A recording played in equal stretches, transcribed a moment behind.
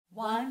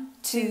1,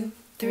 2,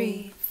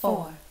 3,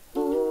 4. Ooh,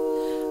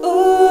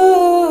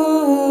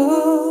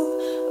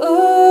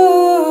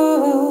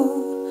 ooh,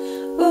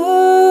 ooh.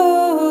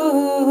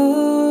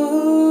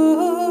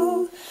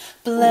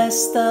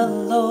 Bless the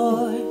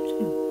Lord,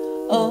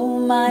 oh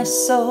my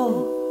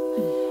soul,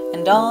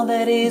 and all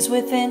that is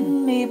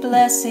within me,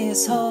 bless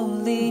his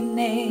holy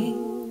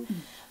name.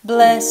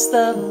 Bless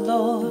the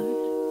Lord,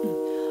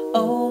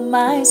 oh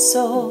my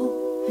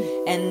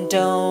soul, and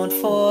don't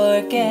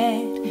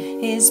forget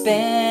his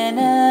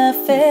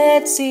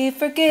benefits. He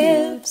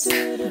forgives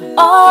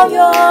all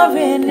your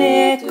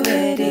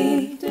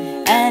iniquity,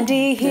 and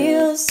he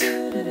heals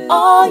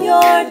all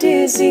your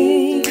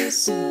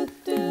disease.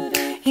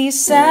 He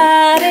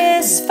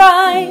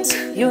satisfies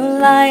your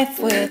life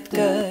with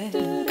good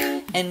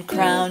and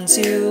crowns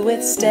you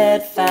with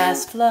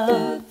steadfast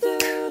love,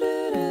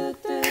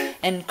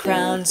 and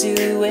crowns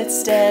you with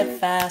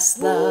steadfast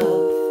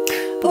love.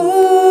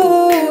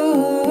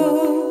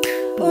 Ooh,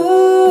 ooh, ooh.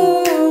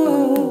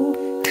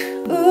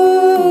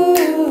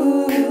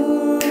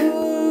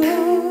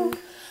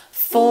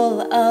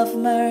 Full of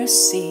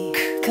mercy,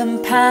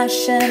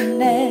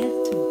 compassionate,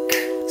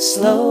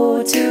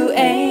 slow to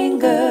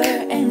anger,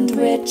 and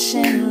rich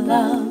in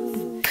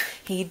love.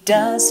 He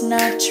does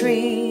not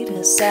treat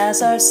us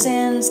as our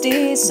sins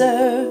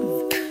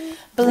deserve.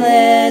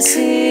 Bless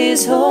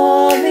his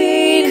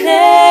holy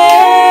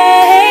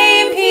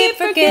name. He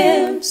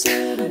forgives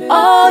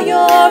all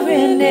your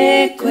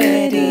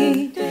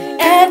iniquity,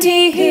 and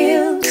he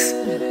heals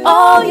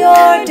all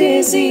your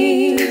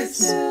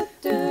disease.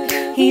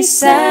 He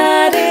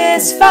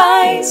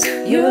satisfies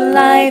your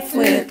life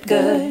with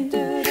good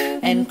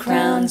and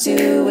crowns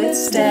you with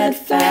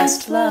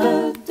steadfast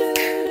love.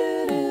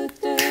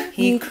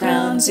 He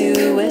crowns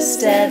you with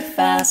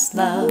steadfast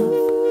love.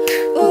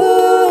 Ooh,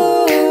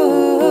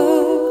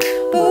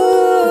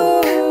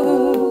 ooh,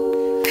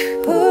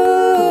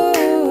 ooh.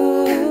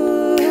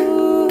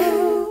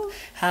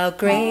 How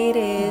great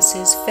is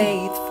his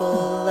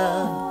faithful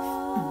love.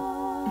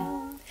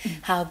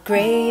 How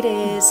great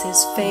is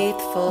his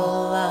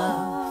faithful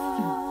love.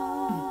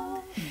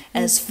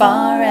 As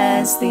far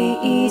as the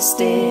east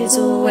is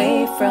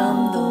away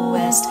from the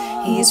west,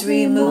 he's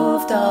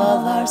removed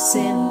all our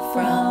sin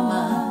from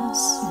us.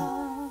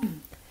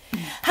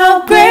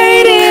 How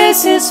great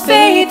is his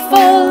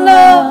faithful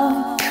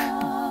love.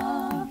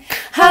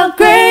 How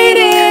great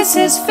is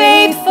his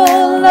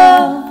faithful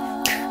love.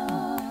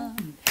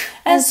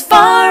 As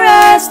far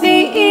as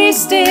the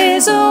east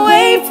is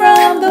away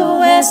from the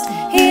west,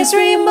 he's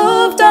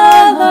removed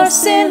all our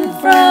sin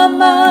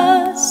from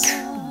us.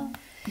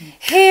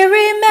 He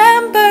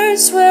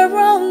remembers we're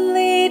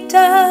only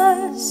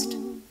dust.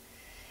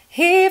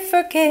 He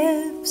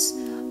forgives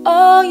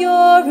all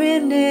your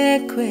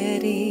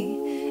iniquity,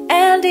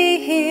 and he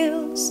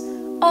heals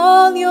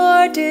all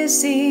your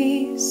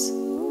disease.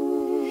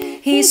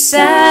 He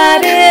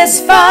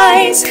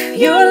satisfies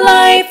your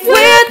life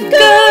with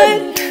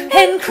good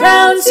and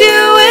crowns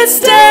you with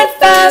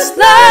steadfast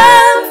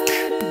love.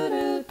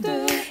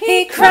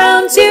 He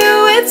crowns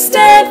you with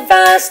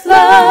steadfast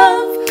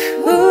love.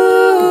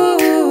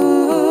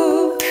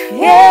 Ooh,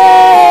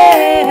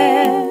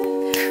 yeah.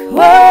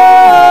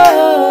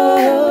 Whoa.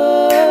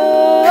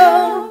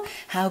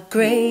 How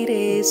great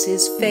is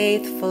his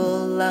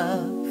faithful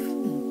love.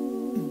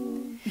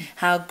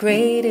 How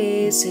great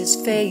is his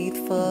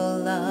faithful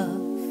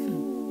love.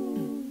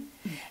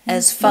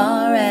 As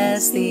far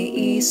as the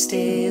east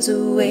is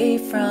away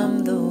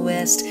from the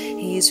west,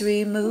 he's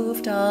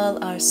removed all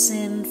our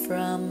sin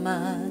from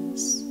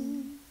us.